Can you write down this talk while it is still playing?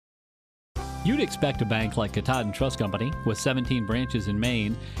You'd expect a bank like Katahdin Trust Company, with 17 branches in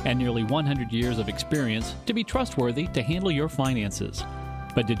Maine and nearly 100 years of experience, to be trustworthy to handle your finances.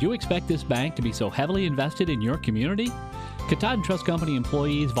 But did you expect this bank to be so heavily invested in your community? Katahdin Trust Company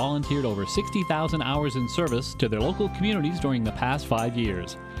employees volunteered over 60,000 hours in service to their local communities during the past 5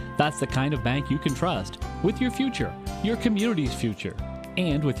 years. That's the kind of bank you can trust with your future, your community's future,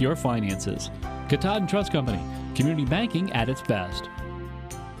 and with your finances. Katahdin Trust Company, community banking at its best.